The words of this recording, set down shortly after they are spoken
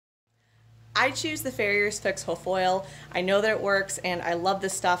I choose the Farriers Fix Hoof Oil. I know that it works, and I love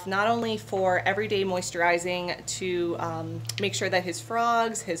this stuff not only for everyday moisturizing to make sure that his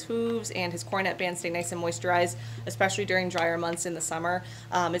frogs, his hooves, and his coronet band stay nice and moisturized, especially during drier months in the summer.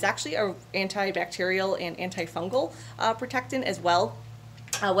 It's actually an antibacterial and antifungal protectant as well.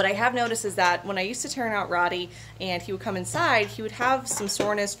 What I have noticed is that when I used to turn out Roddy and he would come inside, he would have some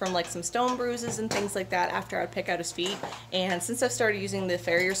soreness from like some stone bruises and things like that after I would pick out his feet. And since I've started using the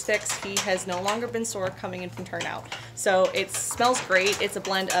Farriers Fix, he has no longer been sore coming in from turnout. So it smells great. It's a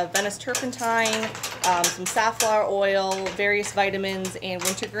blend of Venice turpentine, some safflower oil, various vitamins, and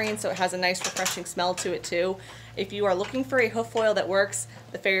wintergreen, so it has a nice refreshing smell to it too. If you are looking for a hoof oil that works,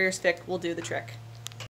 the Farriers Fix will do the trick.